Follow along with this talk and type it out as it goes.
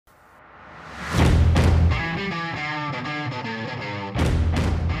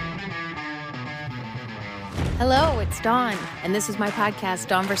Hello, it's Dawn, and this is my podcast,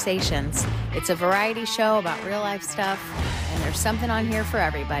 Dawnversations. It's a variety show about real life stuff, and there's something on here for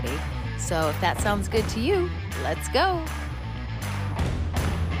everybody. So if that sounds good to you, let's go.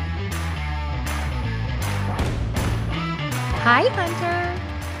 Hi, Hunter.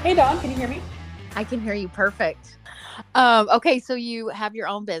 Hey, Dawn, can you hear me? I can hear you perfect. Okay, so you have your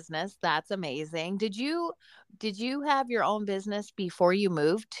own business. That's amazing. Did you have your own business before you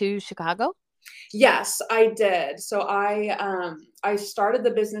moved to Chicago? Yes, I did. So I started the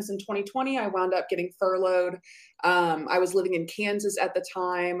business in 2020. I wound up getting furloughed. I was living in Kansas at the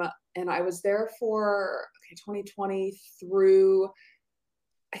time, and I was there for 2020 through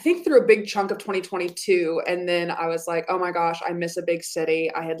a big chunk of 2022. And then I was like, oh my gosh, I miss a big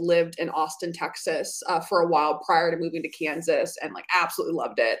city. I had lived in Austin, Texas for a while prior to moving to Kansas and like absolutely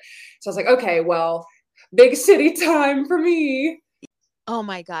loved it. So I was like, okay, well, big city time for me. Oh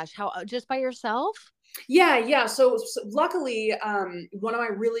my gosh, how just by yourself? Yeah. So luckily, one of my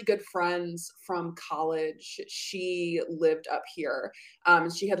really good friends from college, she lived up here.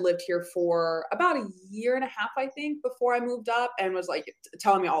 She had lived here for about a year and a half, I think, before I moved up, and was like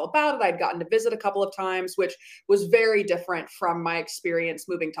telling me all about it. I'd gotten to visit a couple of times, which was very different from my experience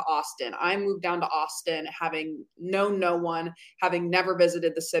moving to Austin. I moved down to Austin having known no one, having never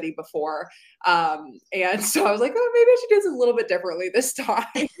visited the city before. And so I was like, oh, maybe I should do this a little bit differently this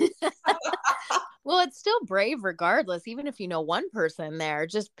time. Well, it's still brave regardless, even if you know one person there,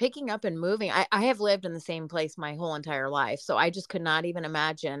 just picking up and moving. I have lived in the same place my whole entire life, so I just could not even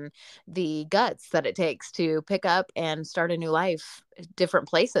imagine the guts that it takes to pick up and start a new life, different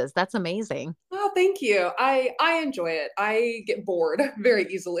places. That's amazing. Oh, thank you. I enjoy it. I get bored very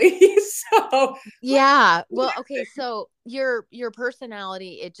easily. So Yeah. Well, okay, so your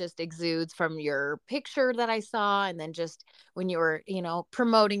personality, it just exudes from your picture that I saw, and then just when you were,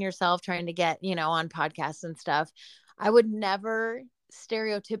 promoting yourself, trying to get, on podcasts and stuff. I would never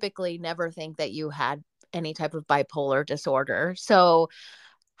stereotypically never think that you had any type of bipolar disorder. So,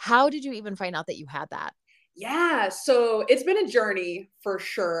 how did you even find out that you had that? yeah, so it's been a journey for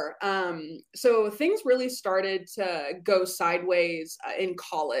sure. So things really started to go sideways in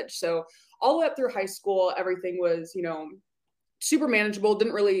college. So all the way up through high school, everything was, super manageable.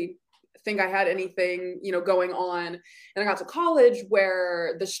 Didn't really think I had anything, going on. And I got to college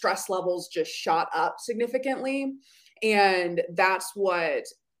where the stress levels just shot up significantly. And that's what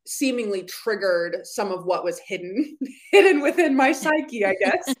seemingly triggered some of what was hidden hidden within my psyche, I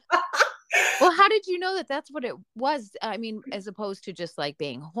guess. Well, how did you know that that's what it was? I mean, as opposed to just like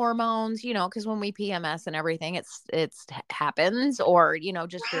being hormones, because when we PMS and everything, it's happens, or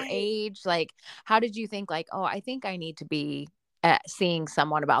just your Right. age. Like, how did you think like, oh, I think I need to be seeing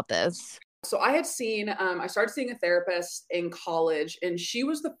someone about this? So I started seeing a therapist in college, and she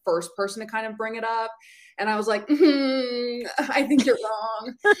was the first person to kind of bring it up. And I was like, I think you're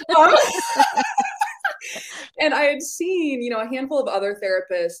wrong. Um, and I had seen, a handful of other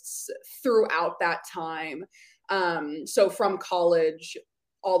therapists throughout that time. So from college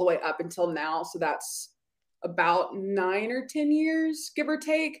all the way up until now. So that's about 9 or 10 years, give or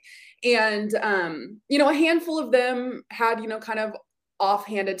take. And, a handful of them had, kind of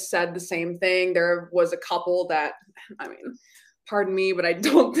offhanded said the same thing. There was a couple that, I mean, pardon me, but I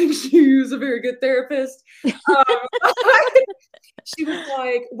don't think she was a very good therapist. Um, she was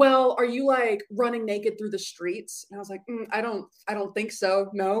like, well, are you like running naked through the streets? And I was like, I don't think so.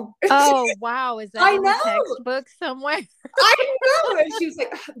 No. Oh, wow. Is that I in the know. textbook somewhere? I know. And she was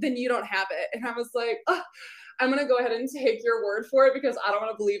like, then you don't have it. And I was like, I'm going to go ahead and take your word for it because I don't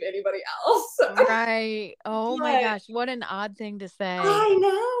want to believe anybody else. Right. Oh my But gosh. What an odd thing to say. I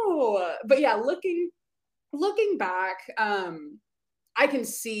know. But yeah, looking back, I can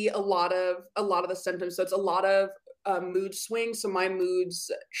see a lot of the symptoms. So it's a lot of mood swings. So my moods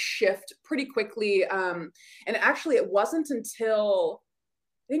shift pretty quickly. And actually, it wasn't until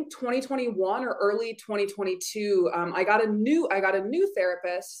I think 2021 or early 2022, I got a new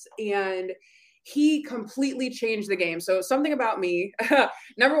therapist, and he completely changed the game. So something about me,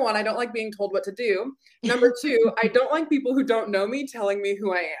 number one, I don't like being told what to do. Number two, I don't like people who don't know me telling me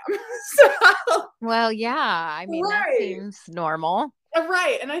who I am. So, Well, yeah. I mean, that right. seems normal.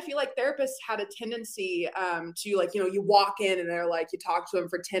 Right. And I feel like therapists had a tendency to like, you walk in and they're like, you talk to them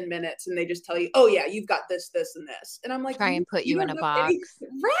for 10 minutes and they just tell you, oh yeah, you've got this, and this. And I'm like, Try and put you you in don't a know any, box.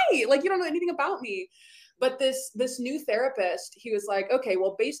 right. Like you don't know anything about me. But this new therapist, he was like, okay,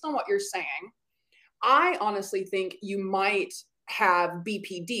 well, based on what you're saying, I honestly think you might have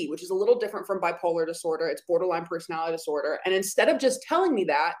BPD, which is a little different from bipolar disorder. It's borderline personality disorder. And instead of just telling me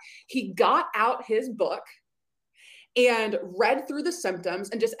that, he got out his book and read through the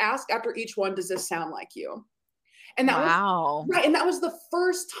symptoms and just asked after each one, does this sound like you? And that was Wow. right. And that was the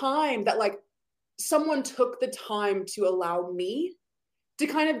first time that like someone took the time to allow me to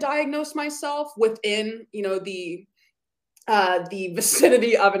kind of diagnose myself within, the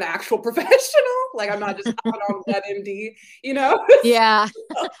vicinity of an actual professional. Like I'm not just out on WebMD, you know? Yeah.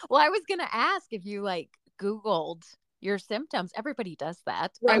 Well, I was going to ask if you like Googled your symptoms. Everybody does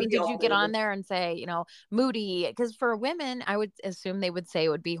that. I Right, mean, we did all you get do. on there and say, moody? Because for women, I would assume they would say it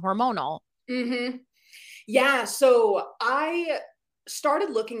would be hormonal. Mhm. Yeah, so I started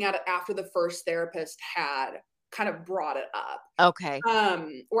looking at it after the first therapist had kind of brought it up. Okay.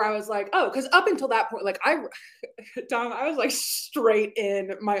 Where I was like, oh, because up until that point, like Dom, I was like straight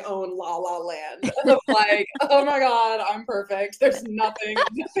in my own la la land of like, oh my God, I'm perfect. There's nothing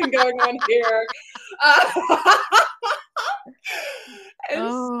going on here. Uh, and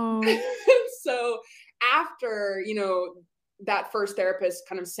Oh. so after, that first therapist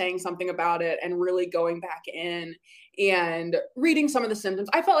kind of saying something about it and really going back in and reading some of the symptoms,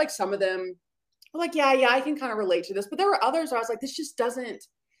 I felt like some of them were like, yeah, I can kind of relate to this. But there were others where I was like, this just doesn't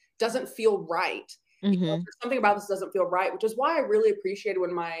feel right. Hmm. Something about this doesn't feel right, which is why I really appreciated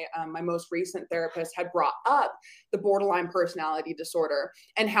when my most recent therapist had brought up the borderline personality disorder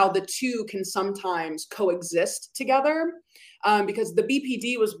and how the two can sometimes coexist together. Because the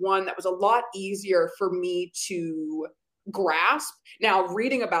BPD was one that was a lot easier for me to grasp. Now,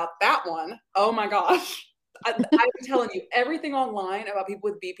 reading about that one, oh my gosh. I'm telling you, everything online about people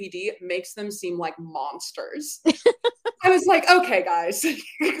with BPD makes them seem like monsters. I was like, okay, guys,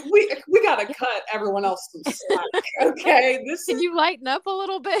 we gotta cut everyone else some slack. Okay, this Can is you lighten up a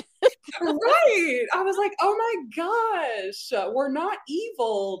little bit? right. I was like, oh my gosh, we're not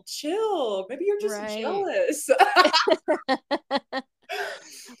evil. Chill. Maybe you're just Right. jealous.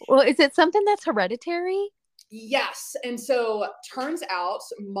 Well, is it something that's hereditary? Yes. And so turns out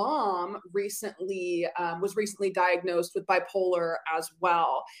mom recently was recently diagnosed with bipolar as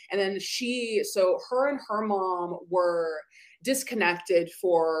well. And then her and her mom were disconnected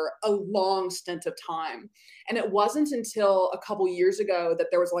for a long stint of time. And it wasn't until a couple years ago that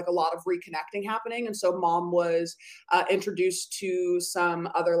there was like a lot of reconnecting happening. And so mom was introduced to some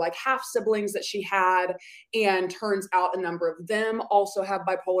other like half siblings that she had. And turns out a number of them also have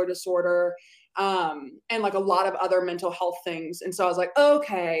bipolar disorder, and like a lot of other mental health things. And so I was like,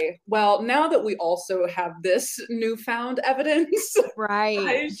 okay, well, now that we also have this newfound evidence, Right.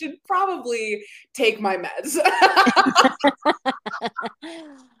 I should probably take my meds.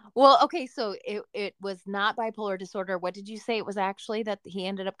 Well, okay, so it was not bipolar disorder. What did you say it was actually that he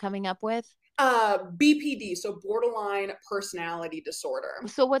ended up coming up with? BPD, so borderline personality disorder.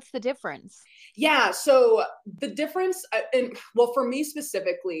 So what's the difference? Yeah, so the difference, and well, for me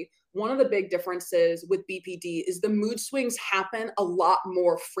specifically, one of the big differences with BPD is the mood swings happen a lot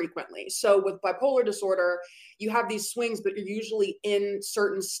more frequently. So with bipolar disorder, you have these swings, but you're usually in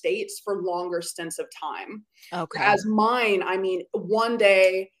certain states for longer stints of time. Okay. As mine, I mean, one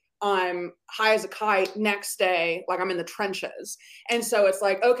day I'm high as a kite, next day, like I'm in the trenches. And so it's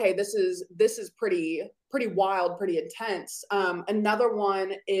like, okay, this is pretty wild, pretty intense. Another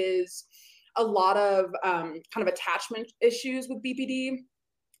one is a lot of kind of attachment issues with BPD,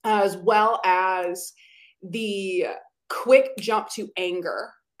 as well as the quick jump to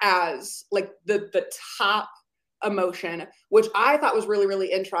anger as like the top emotion, which I thought was really,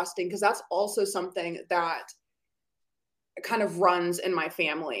 really interesting because that's also something that kind of runs in my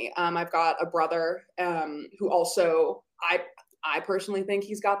family. I've got a brother who also I personally think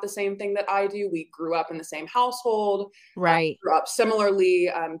he's got the same thing that I do. We grew up in the same household, Right. grew up similarly.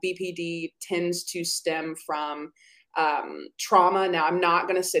 BPD tends to stem from trauma. Now, I'm not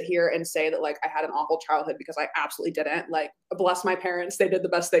going to sit here and say that like I had an awful childhood because I absolutely didn't. Like, bless my parents, they did the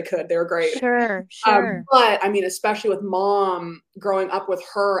best they could. They were great. Sure, sure. But I mean, especially with mom growing up with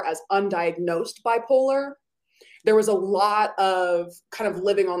her as undiagnosed bipolar, there was a lot of kind of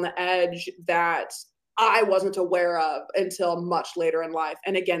living on the edge that I wasn't aware of until much later in life.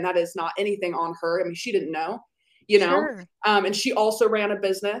 And again, that is not anything on her. I mean, she didn't know, you know, Sure. and she also ran a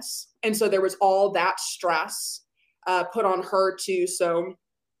business. And so there was all that stress put on her too. So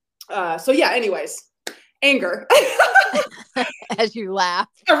yeah, anyways, anger. As you laugh.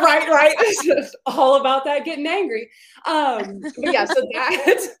 Right. It's just all about that getting angry. But yeah, so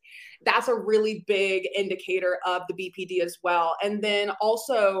that's a really big indicator of the BPD as well. And then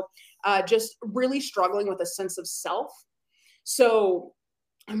also just really struggling with a sense of self. So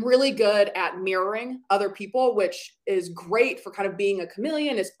I'm really good at mirroring other people, which is great for kind of being a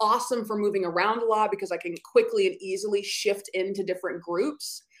chameleon. It's awesome for moving around a lot because I can quickly and easily shift into different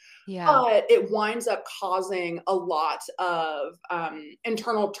groups. Yeah. but it winds up causing a lot of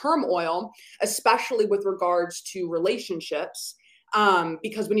internal turmoil, especially with regards to relationships.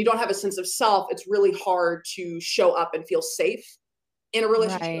 Because when you don't have a sense of self, it's really hard to show up and feel safe in a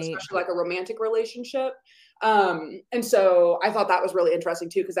relationship, Right. especially like a romantic relationship. And so I thought that was really interesting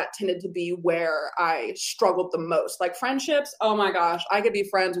too, because that tended to be where I struggled the most. Like friendships, oh my gosh, I could be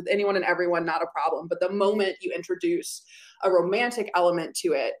friends with anyone and everyone, not a problem. But the moment you introduce a romantic element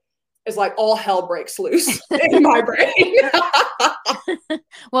to it, is like all hell breaks loose in my brain.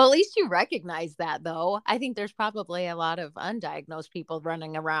 Well, at least you recognize that, though. I think there's probably a lot of undiagnosed people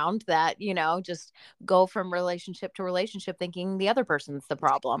running around that, just go from relationship to relationship thinking the other person's the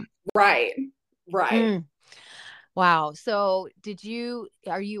problem. Right. Right. Mm. Wow. So,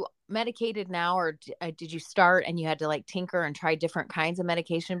 are you medicated now, or did you start and you had to like tinker and try different kinds of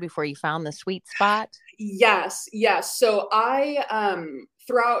medication before you found the sweet spot? Yes. Yes. So I,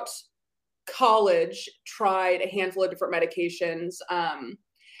 throughout college, tried a handful of different medications,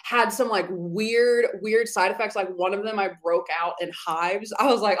 had some like weird side effects. Like one of them, I broke out in hives. I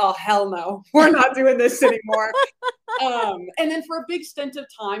was like, oh hell no, we're not doing this anymore. And then for a big stint of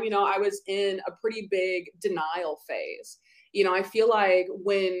time, I was in a pretty big denial phase. I feel like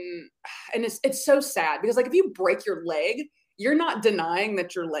and it's so sad because like if you break your leg, you're not denying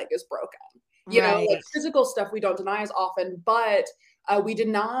that your leg is broken. Like Right. physical stuff we don't deny as often, but we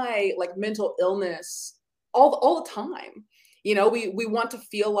deny like mental illness all the time. We want to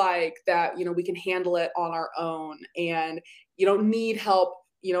feel like that, we can handle it on our own and you don't need help.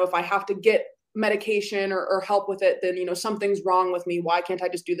 If I have to get medication or help with it, then something's wrong with me. Why can't I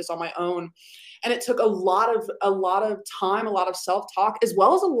just do this on my own? And it took a lot of time, a lot of self-talk, as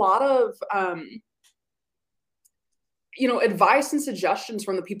well as a lot of advice and suggestions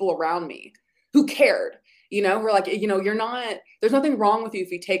from the people around me who cared. We're like, there's nothing wrong with you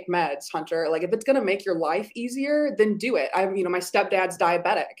if you take meds, Hunter. Like if it's going to make your life easier, then do it. My stepdad's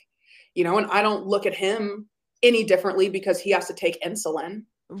diabetic, and I don't look at him any differently because he has to take insulin.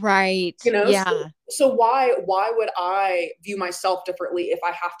 Right. So, Yeah. so why would I view myself differently if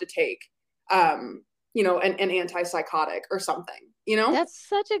I have to take an antipsychotic or something, That's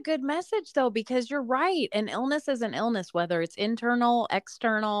such a good message, though, because you're right. An illness is an illness, whether it's internal,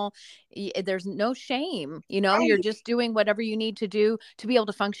 external. There's no shame. You're Right. just doing whatever you need to do to be able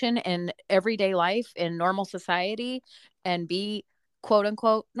to function in everyday life in normal society and be quote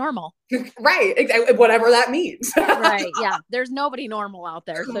unquote normal. Right. Exactly. Whatever that means. Right. Yeah. There's nobody normal out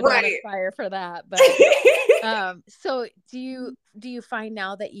there. So don't Right. aspire for that. But so do you find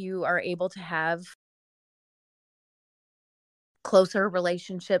now that you are able to have closer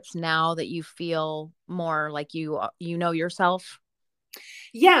relationships now that you feel more like you know yourself?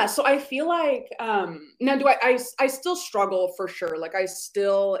 Yeah, so I feel like now do I still struggle for sure. Like I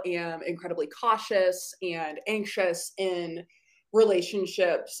still am incredibly cautious and anxious in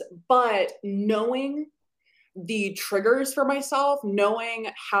relationships, but knowing the triggers for myself, knowing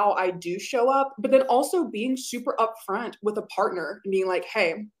how I do show up, but then also being super upfront with a partner and being like,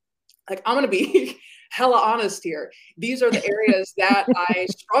 hey, like I'm gonna be hella honest here. These are the areas that I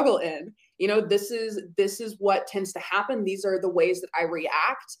struggle in. This is what tends to happen. These are the ways that I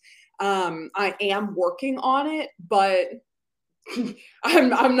react. I am working on it, but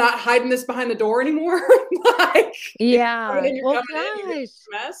I'm not hiding this behind the door anymore. Like Yeah. you're Well, coming in, you're gosh.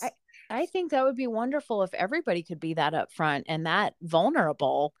 a mess. I think that would be wonderful if everybody could be that upfront and that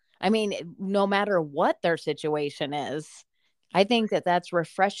vulnerable. I mean, no matter what their situation is. I think that that's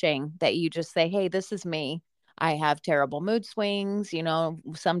refreshing that you just say, "Hey, this is me. I have terrible mood swings,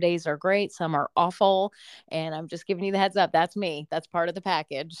 some days are great, some are awful, and I'm just giving you the heads up. That's me. That's part of the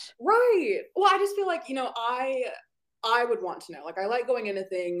package." Right. Well, I just feel like, I would want to know. Like I like going into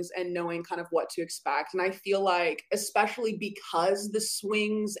things and knowing kind of what to expect. And I feel like especially because the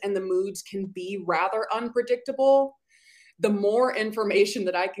swings and the moods can be rather unpredictable, the more information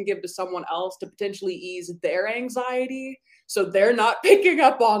that I can give to someone else to potentially ease their anxiety so they're not picking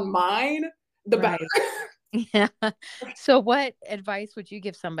up on mine, the better. Right. Yeah. So what advice would you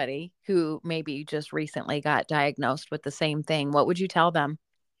give somebody who maybe just recently got diagnosed with the same thing? What would you tell them?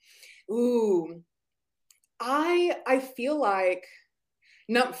 Ooh, I feel like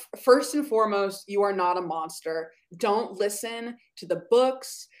no, first and foremost, you are not a monster. Don't listen to the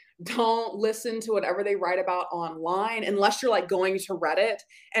books. Don't listen to whatever they write about online unless you're like going to Reddit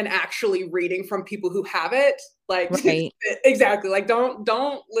and actually reading from people who have it. Like Right. exactly. Like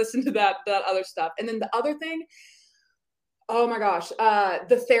don't listen to that other stuff. And then the other thing, oh my gosh,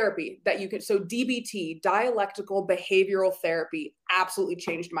 the therapy that you could so DBT, dialectical behavioral therapy, absolutely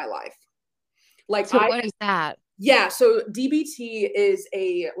changed my life. Like So what is that? Yeah, so DBT is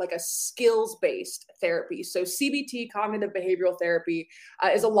a skills-based therapy. So CBT, cognitive behavioral therapy,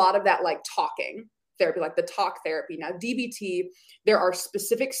 is a lot of that like talking therapy, like the talk therapy. Now DBT, there are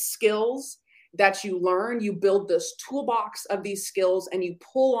specific skills that you learn. You build this toolbox of these skills, and you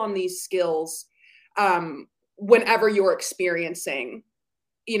pull on these skills whenever you're experiencing,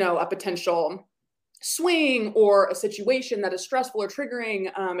 a potential swing or a situation that is stressful or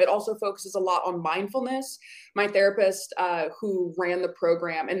triggering. It also focuses a lot on mindfulness. My therapist who ran the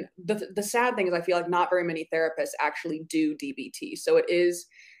program, and the sad thing is I feel like not very many therapists actually do DBT. So it is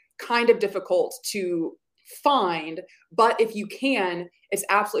kind of difficult to find, but if you can, it's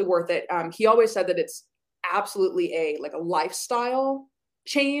absolutely worth it. He always said that it's absolutely a lifestyle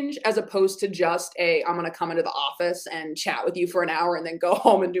change, as opposed to just I'm going to come into the office and chat with you for an hour and then go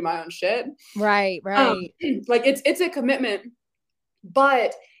home and do my own shit. Right. Like it's a commitment,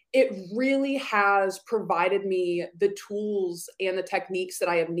 but it really has provided me the tools and the techniques that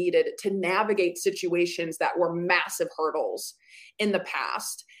I have needed to navigate situations that were massive hurdles in the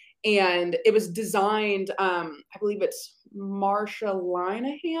past. And it was designed, I believe it's Marsha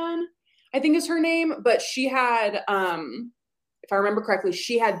Linehan, I think is her name, but she had, if I remember correctly,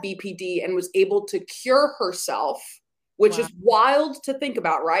 she had BPD and was able to cure herself, which is wild to think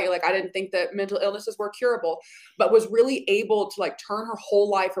about, right? Like, I didn't think that mental illnesses were curable, but was really able to turn her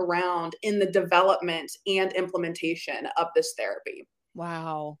whole life around in the development and implementation of this therapy.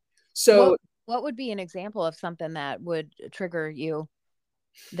 Wow. So what would be an example of something that would trigger you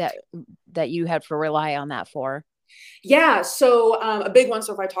that you had to rely on that for? Yeah. So a big one.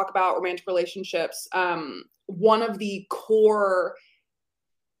 So if I talk about romantic relationships, one of the core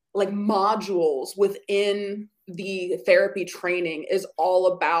modules within the therapy training is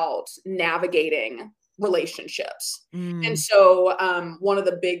all about navigating relationships. And so one of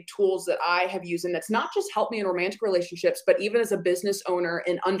the big tools that I have used, and that's not just helped me in romantic relationships, but even as a business owner,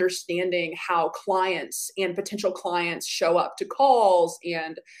 in understanding how clients and potential clients show up to calls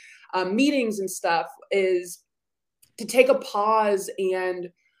and meetings and stuff, is to take a pause and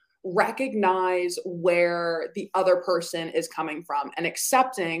recognize where the other person is coming from, and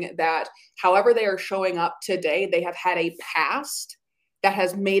accepting that however they are showing up today, they have had a past that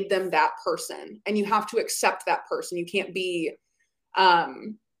has made them that person. And you have to accept that person. You can't be,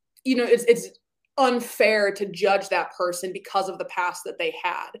 it's unfair to judge that person because of the past that they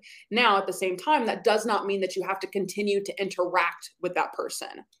had. Now, at the same time, that does not mean that you have to continue to interact with that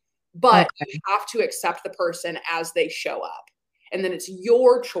person, but you have to accept the person as they show up. And then it's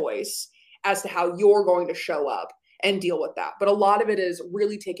your choice as to how you're going to show up and deal with that. But a lot of it is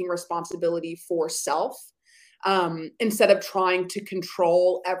really taking responsibility for self, instead of trying to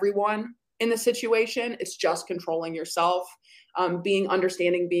control everyone in the situation. It's just controlling yourself, being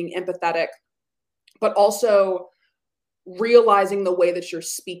understanding, being empathetic, but also realizing the way that you're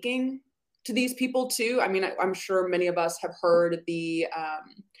speaking to these people too. I mean, I'm sure many of us have heard the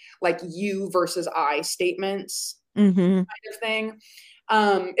you versus I statements kind of thing.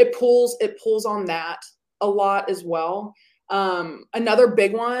 It pulls on that a lot as well. Another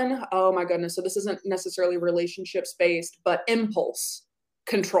big one, oh my goodness, so this isn't necessarily relationships based, but impulse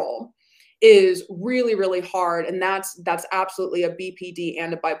control is really, really hard. And that's absolutely a BPD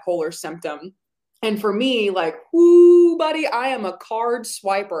and a bipolar symptom. And for me, whoo, buddy, I am a card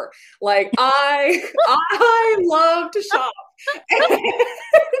swiper. I love to shop.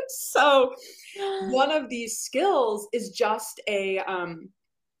 So one of these skills is just one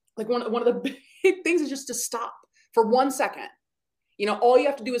of the big things is just to stop for 1 second. All you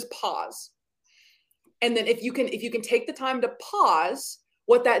have to do is pause. And then if you can take the time to pause,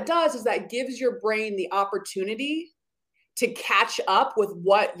 what that does is that gives your brain the opportunity to catch up with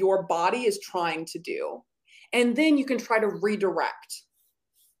what your body is trying to do. And then you can try to redirect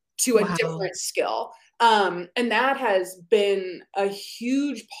to a different skill. And that has been a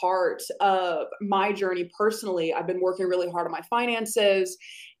huge part of my journey personally. I've been working really hard on my finances.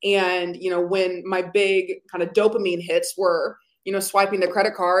 And, when my big kind of dopamine hits were, swiping the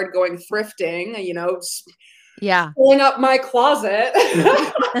credit card, going thrifting, pulling up my closet,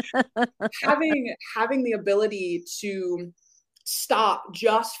 having the ability to stop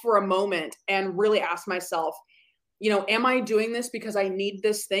just for a moment and really ask myself, am I doing this because I need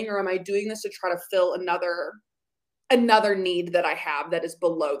this thing, or am I doing this to try to fill another need that I have that is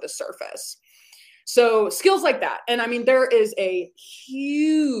below the surface? So skills like that. And I mean, there is a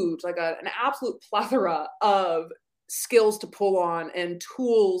huge, an absolute plethora of skills to pull on and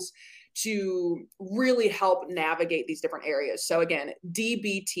tools to really help navigate these different areas. So again,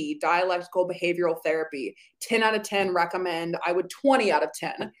 DBT, dialectical behavioral therapy, 10 out of 10 recommend. I would 20 out of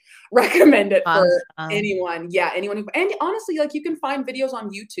 10 recommend it for anyone. Yeah, anyone who, and honestly, like you can find videos on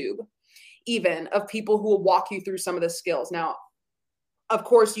YouTube even of people who will walk you through some of the skills. Now, of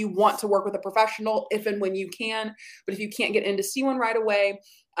course, you want to work with a professional if and when you can, but if you can't get in to see one right away,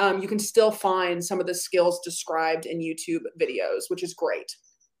 you can still find some of the skills described in YouTube videos, which is great.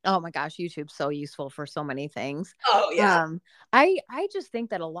 Oh my gosh, YouTube's so useful for so many things. Oh yeah. I just think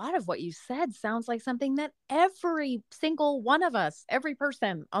that a lot of what you said sounds like something that every single one of us, every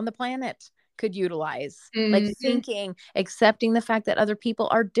person on the planet could utilize. Like thinking, accepting the fact that other people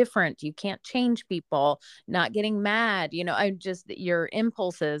are different. You can't change people, not getting mad, I just your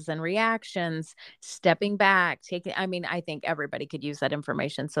impulses and reactions, stepping back, I think everybody could use that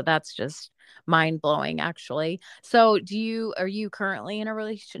information. So that's just mind blowing, actually. So are you currently in a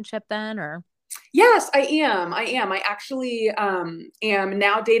relationship then, or? Yes, I am. I actually am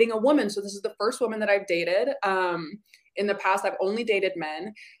now dating a woman. So this is the first woman that I've dated. In the past, I've only dated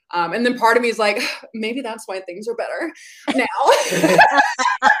men. And then part of me is like, maybe that's why things are better now.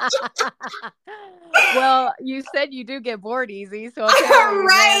 Well, you said you do get bored easy. So apparently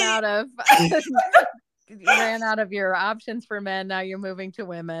right. you ran out of your options for men. Now you're moving to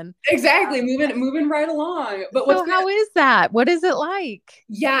women. Exactly. Moving right along. But so how is that? What is it like?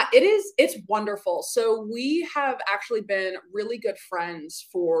 Yeah, it is. It's wonderful. So we have actually been really good friends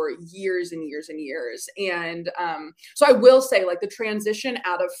for years and years and years. And so I will say, like, the transition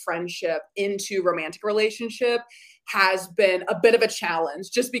out of friendship into romantic relationship has been a bit of a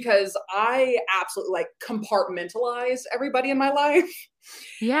challenge, just because I absolutely like compartmentalize everybody in my life.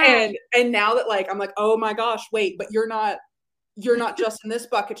 Yeah. And now that, like, I'm like, oh my gosh, wait, but you're not just in this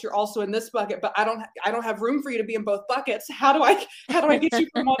bucket, you're also in this bucket, but I don't have room for you to be in both buckets. How do I get you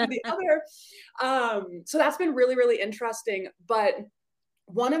from one to the other? So that's been really, really interesting. But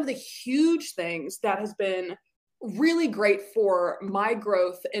one of the huge things that has been really great for my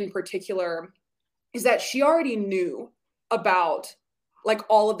growth in particular is that she already knew about, like,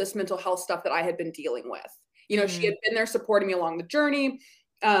 all of this mental health stuff that I had been dealing with. She had been there supporting me along the journey.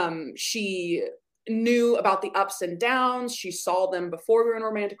 She knew about the ups and downs. She saw them before we were in a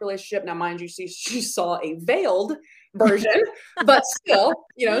romantic relationship. Now, mind you, she saw a veiled version, but still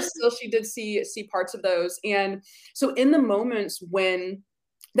she did see parts of those. And so in the moments when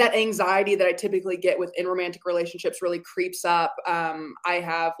that anxiety that I typically get within romantic relationships really creeps up, I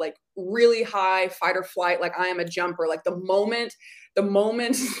have like really high fight or flight. Like, I am a jumper. Like, the moment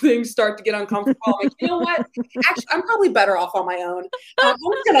things start to get uncomfortable, I'm like, you know what? Actually, I'm probably better off on my own. I'm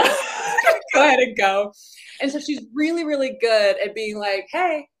gonna go ahead and go. And so she's really, really good at being like,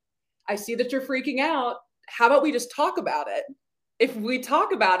 hey, I see that you're freaking out. How about we just talk about it? If we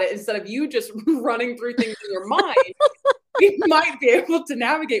talk about it instead of you just running through things in your mind, we might be able to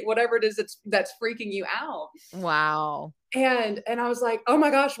navigate whatever it is that's freaking you out. Wow. And I was like, oh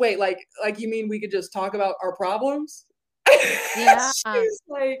my gosh, wait, like you mean we could just talk about our problems? Yeah. She's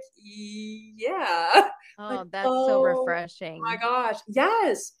like, yeah. Oh, like, that's so refreshing. My gosh.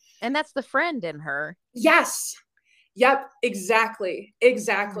 Yes. And that's the friend in her. Yes. Yep. Exactly.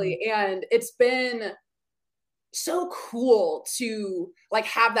 And it's been so cool to, like,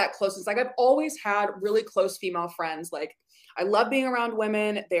 have that closeness. Like, I've always had really close female friends. Like, I love being around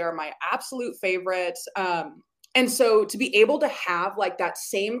women. They are my absolute favorites. And so to be able to have, like, that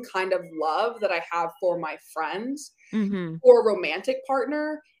same kind of love that I have for my friends or romantic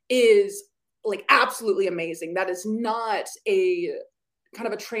partner is, like, absolutely amazing. That is not a kind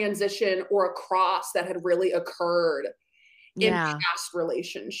of a transition or a cross that had really occurred in past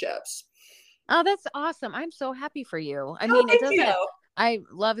relationships. Oh, that's awesome. I'm so happy for you. I mean, it doesn't,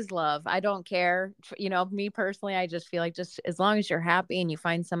 love is love. I don't care. Me personally, I just feel like, just as long as you're happy and you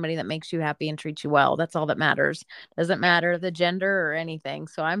find somebody that makes you happy and treats you well, that's all that matters. Doesn't matter the gender or anything.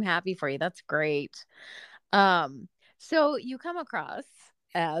 So I'm happy for you. That's great. So you come across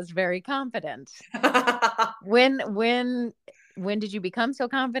as very confident. When did you become so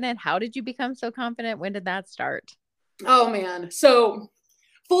confident? How did you become so confident? When did that start? Oh man. So,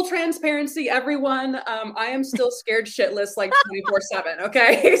 full transparency, everyone, I am still scared shitless, like, 24/7.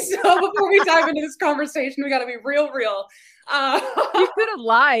 Okay. So before we dive into this conversation, we got to be real. You could have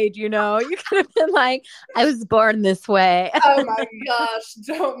lied, you could have been like, I was born this way. Oh my gosh.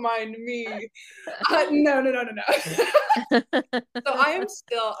 Don't mind me. No. So I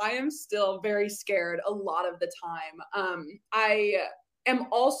am still very scared a lot of the time. I am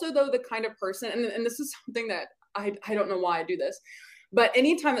also, though, the kind of person, and this is something that I don't know why I do this, but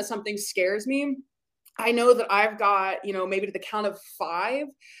anytime that something scares me, I know that I've got, you know, maybe to the count of 5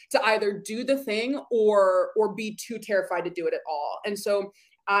 to either do the thing or be too terrified to do it at all. And so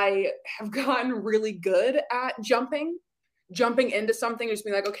I have gotten really good at jumping into something, just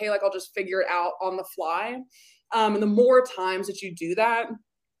being like, okay, like I'll just figure it out on the fly. And the more times that you do that,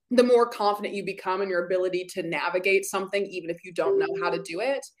 the more confident you become in your ability to navigate something, even if you don't know how to do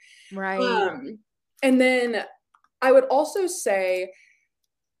it. Right. And then I would also say,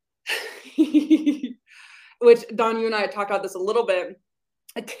 which Dawn, you and I had talked about this a little bit,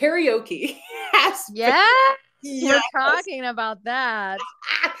 a karaoke has Yeah. yes. We're talking about that.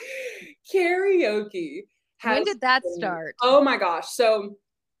 Karaoke has When did that been, start? oh my gosh. So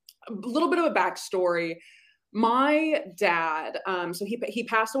a little bit of a backstory. My dad, so he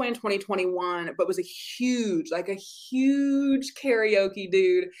passed away in 2021, but was a huge karaoke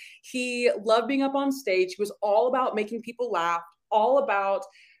dude. He loved being up on stage. He was all about making people laugh, all about,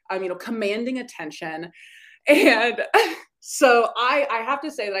 you know, commanding attention. And so I have to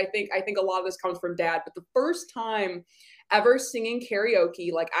say that I think a lot of this comes from dad, but the first time ever singing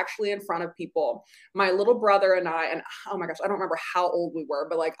karaoke, like actually in front of people, my little brother and I, and oh my gosh, I don't remember how old we were,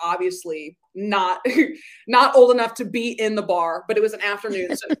 but like obviously not not old enough to be in the bar, but it was an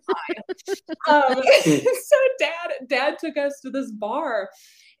afternoon, so it's fine. So dad took us to this bar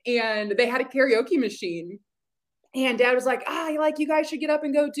and they had a karaoke machine. And dad was like, like you guys should get up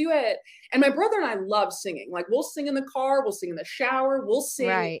and go do it. And my brother and I love singing. Like we'll sing in the car, we'll sing in the shower, we'll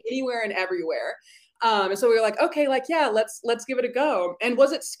sing anywhere and everywhere. And so we were like, okay, like, yeah, let's give it a go. And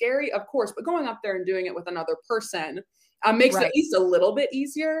was it scary? Of course, but going up there and doing it with another person makes it at least a little bit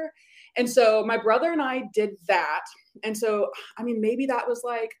easier. And so my brother and I did that. And so, I mean, maybe that was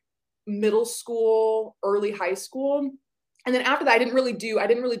like middle school, early high school. And then after that, I didn't really do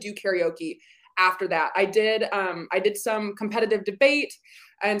karaoke after that. I did some competitive debate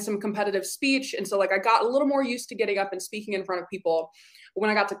and some competitive speech. And so like I got a little more used to getting up and speaking in front of people. But when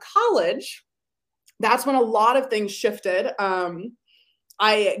I got to college, that's when a lot of things shifted.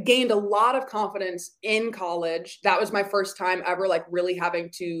 I gained a lot of confidence in college. That was my first time ever like really having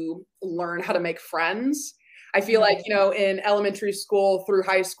to learn how to make friends. I feel like, you know, in elementary school through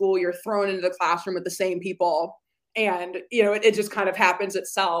high school, you're thrown into the classroom with the same people. And, you know, it just kind of happens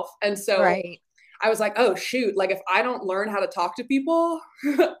itself. And so I was like, oh, shoot, like if I don't learn how to talk to people,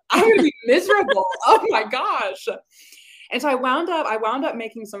 I'm going to be miserable. Oh my gosh. And so I wound up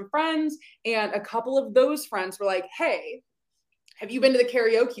making some friends, and a couple of those friends were like, hey, have you been to the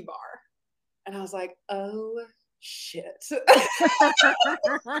karaoke bar? And I was like, oh shit.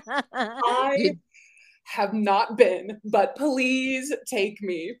 I have not been, but please take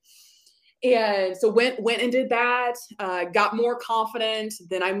me. And so went and did that, got more confident.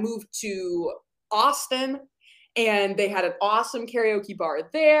 Then I moved to Austin, and they had an awesome karaoke bar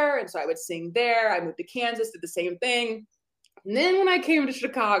there. And so I would sing there. I moved to Kansas, did the same thing. And then when I came to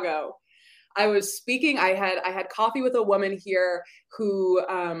Chicago, I was speaking. I had coffee with a woman here who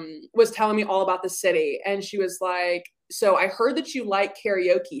was telling me all about the city. And she was like, so I heard that you like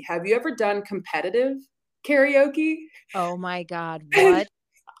karaoke. Have you ever done competitive karaoke? Oh my God. What?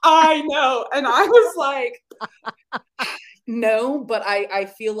 I know. And I was like, no, but I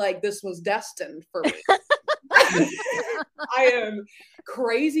feel like this was destined for me. I am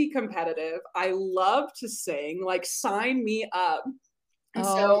crazy competitive. I love to sing. Like, sign me up. And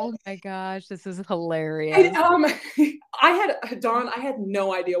oh my gosh, this is hilarious. I had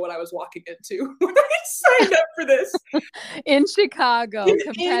no idea what I was walking into when I signed up for this. In Chicago,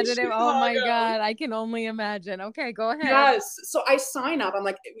 competitive. In Chicago. Oh my God, I can only imagine. Okay, go ahead. Yes. So I sign up. I'm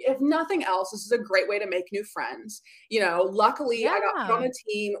like, if nothing else, this is a great way to make new friends. You know, luckily I got put on a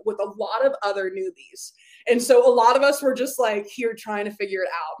team with a lot of other newbies. And so a lot of us were just like here trying to figure it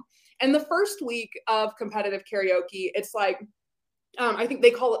out. And the first week of competitive karaoke, it's like, I think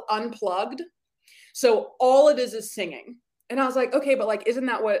they call it unplugged. So all it is singing. And I was like, okay, but like, isn't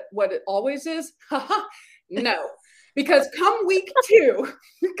that what it always is? No, because come week two,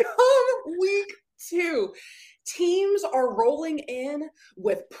 teams are rolling in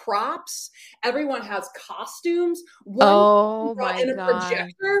with props. Everyone has costumes. Oh my God.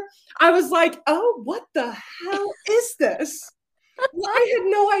 Projector. I was like, oh, what the hell is this? Well, I had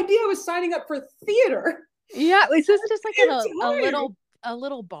no idea I was signing up for theater. Yeah, is this just like a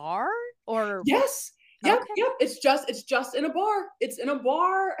little bar or? Yes. Yep. Okay. Yep. It's just in a bar. It's in a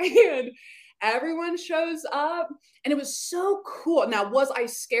bar, and everyone shows up, and it was so cool. Now, was I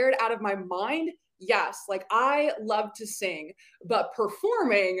scared out of my mind? Yes. Like I love to sing, but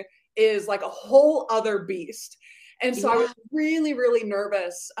performing is like a whole other beast. And so I was really, really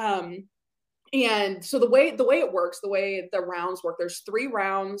nervous. And so the way it works, the way the rounds work, there's 3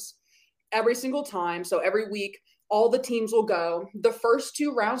 rounds. every single time. So every week, all the teams will go. The first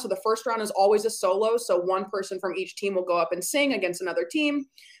 2 rounds, so the first round is always a solo. So one person from each team will go up and sing against another team.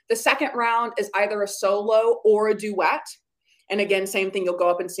 The second round is either a solo or a duet. And again, same thing, you'll go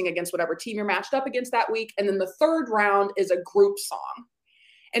up and sing against whatever team you're matched up against that week. And then the third round is a group song.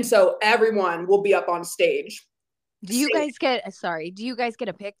 And so everyone will be up on stage. Do you guys get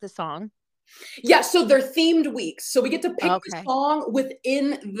to pick the song? Yeah, so they're themed weeks. So we get to pick the song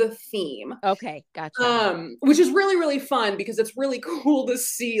within the theme. Okay, gotcha. Which is really, really fun because it's really cool to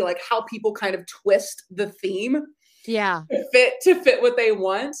see like how people kind of twist the theme. Yeah. To fit what they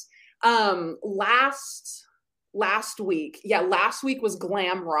want. Last week was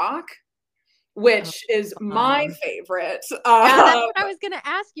glam rock, which is my favorite. Yeah, that's what I was going to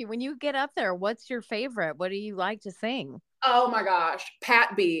ask you. When you get up there, what's your favorite? What do you like to sing? Oh my gosh,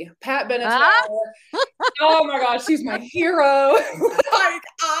 Pat Benatar. Oh my gosh, she's my hero. Like,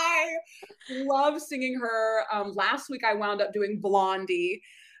 I love singing her. Last week I wound up doing Blondie.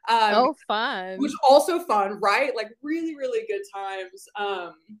 Fun. Which also fun, right? Like really, really good times.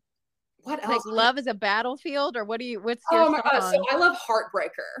 What else? Like Love is a Battlefield, or what's your song? God, so I love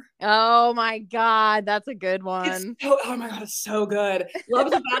Heartbreaker. Oh my God, that's a good one. Oh my God, it's so good. Love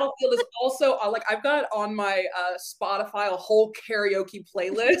is a Battlefield is also like I've got on my Spotify a whole karaoke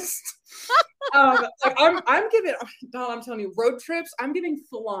playlist. Like I'm giving Don, I'm telling you, road trips, I'm giving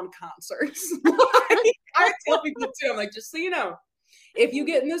full-on concerts. Like, I tell people too, I'm like, just so you know, if you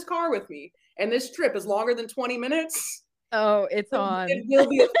get in this car with me and this trip is longer than 20 minutes, oh, it's on. It will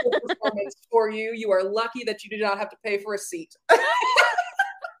be a full performance for you. You are lucky that you do not have to pay for a seat.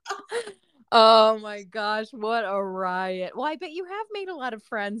 Oh my gosh, what a riot. Well, I bet you have made a lot of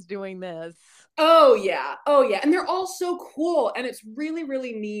friends doing this. Oh yeah. And they're all so cool. And it's really,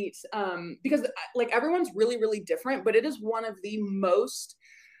 really neat. Because like everyone's really, really different, but it is one of the most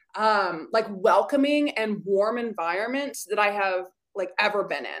like welcoming and warm environments that I have like ever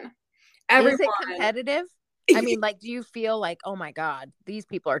been in. Everyone, is it competitive? I mean, like, do you feel like, oh my God, these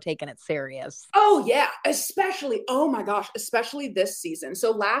people are taking it serious? Oh yeah, especially, oh my gosh, especially this season.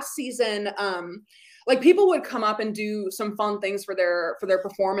 So last season, like people would come up and do some fun things for their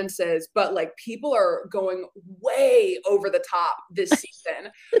performances, but like people are going way over the top this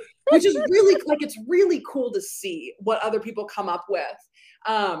season, which is really like it's really cool to see what other people come up with.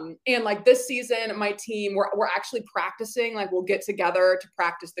 And like this season, my team, we're actually practicing, like we'll get together to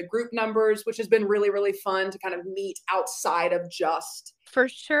practice the group numbers, which has been really, really fun to kind of meet outside of just. For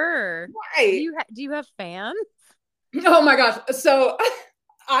sure. Right. Do you have fans? Oh my gosh. So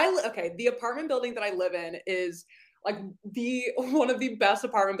the apartment building that I live in is like one of the best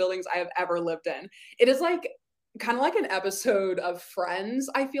apartment buildings I have ever lived in. It is like kind of like an episode of Friends.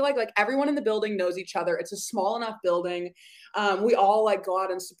 I feel like everyone in the building knows each other. It's a small enough building. We all like go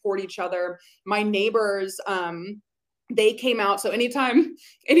out and support each other. My neighbors, they came out. So anytime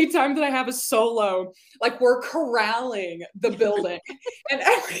that I have a solo, like we're corralling the building and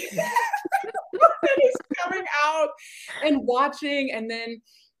everyone is coming out and watching. And then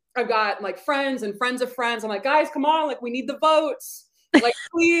I've got like friends and friends of friends. I'm like, guys, come on. Like we need the votes. Like,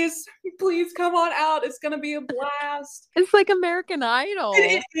 please come on out. It's going to be a blast. It's like American Idol.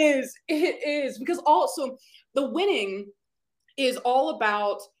 It is. Because also the winning is all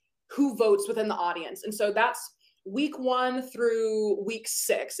about who votes within the audience. And so that's week 1 through week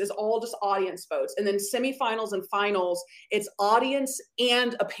 6 is all just audience votes. And then semifinals and finals, it's audience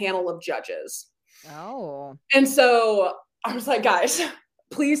and a panel of judges. Oh. And so I was like, guys,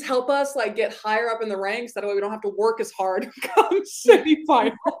 please help us like get higher up in the ranks. That way we don't have to work as hard come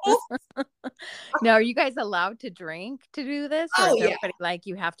semifinals. Now, are you guys allowed to drink to do this? Or is everybody like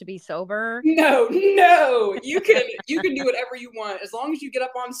you have to be sober? No. You can do whatever you want. As long as you get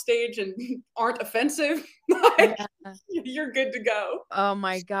up on stage and aren't offensive, you're good to go. Oh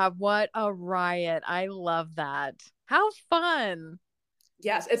my God, what a riot. I love that. How fun.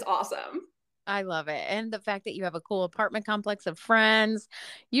 Yes, it's awesome. I love it. And the fact that you have a cool apartment complex of friends,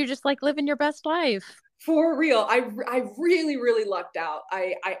 you just like living your best life. For real. I really, really lucked out.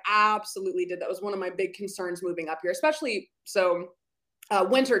 I absolutely did. That was one of my big concerns moving up here, especially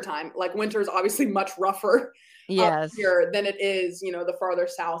winter time. Like winter is obviously much rougher up here than it is, the farther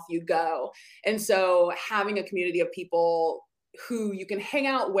south you go. And so having a community of people who you can hang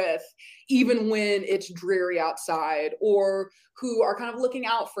out with even when it's dreary outside, or who are kind of looking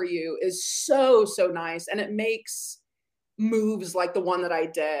out for you, is so, so nice. And it makes moves like the one that I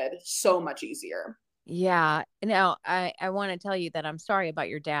did so much easier. Yeah. Now, I want to tell you that I'm sorry about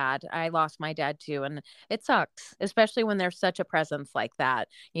your dad. I lost my dad too, and it sucks, especially when there's such a presence like that.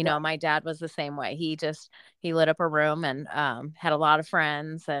 You Right. know, my dad was the same way. He lit up a room and had a lot of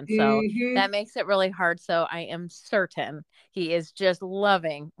friends, and so Hmm. that makes it really hard. So I am certain he is just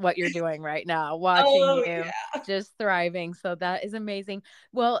loving what you're doing right now, watching Oh you yeah. just thriving. So that is amazing.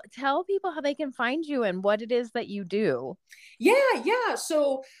 Well, tell people how they can find you and what it is that you do. Yeah.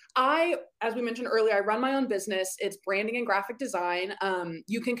 So as we mentioned earlier, I run my own business. It's branding and graphic design.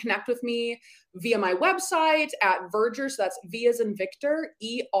 You can connect with me via my website at Verger. So that's V as in Victor,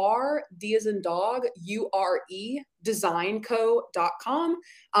 D as in dog, URE, designco.com.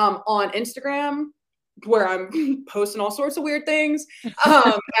 On Instagram, where I'm posting all sorts of weird things,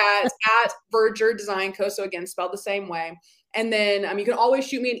 at Verger Design Co. So again, spelled the same way. And then you can always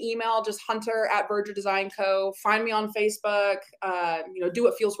shoot me an email, just Hunter at Verger Design Co. Find me on Facebook. Do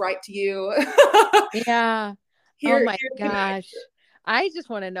what feels right to you. Yeah. Oh here my to connect. gosh. I just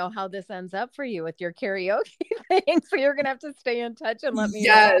want to know how this ends up for you with your karaoke thing. So you're going to have to stay in touch and let me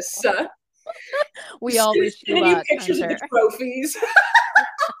know. Yes. We all wish you Sending you luck, pictures of the Hunter. trophies.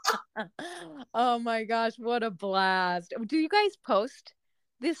 Oh my gosh, what a blast. Do you guys post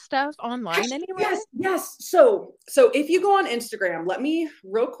this stuff online Actually, anywhere? yes. So if you go on Instagram, let me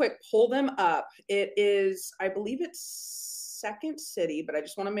real quick pull them up. It is, I believe it's Second City, but I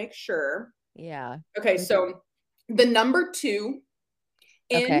just want to make sure. Yeah. Okay, so the number 2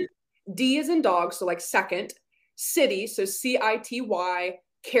 Okay. in D is in dog, so like second city, so CITY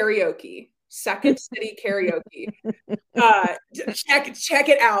karaoke. Second City karaoke. Check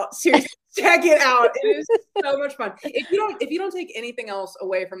it out. Seriously, check it out. It is so much fun. If you don't take anything else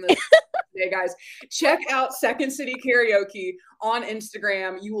away from this today, guys, check out Second City Karaoke on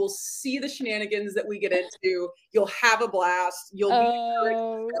Instagram. You will see the shenanigans that we get into. You'll have a blast. You'll be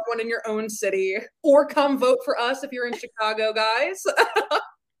everyone in your own city, or come vote for us if you're in Chicago, guys.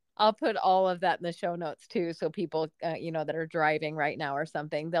 I'll put all of that in the show notes too. So people, that are driving right now or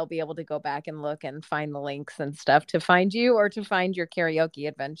something, they'll be able to go back and look and find the links and stuff to find you or to find your karaoke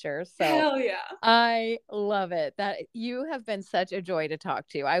adventures. So Hell yeah. I love it that you have been such a joy to talk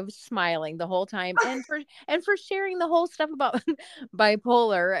to. I was smiling the whole time, and for sharing the whole stuff about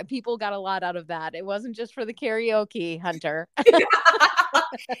bipolar. People got a lot out of that. It wasn't just for the karaoke, Hunter.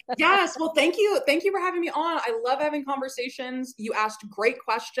 Yes. Well, thank you. Thank you for having me on. I love having conversations. You asked great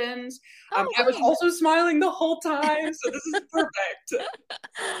questions. Oh, I was thanks. also smiling the whole time. So this is perfect.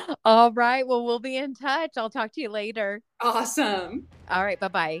 All right. Well, we'll be in touch. I'll talk to you later. Awesome. All right.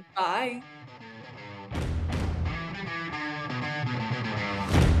 Bye-bye. Bye.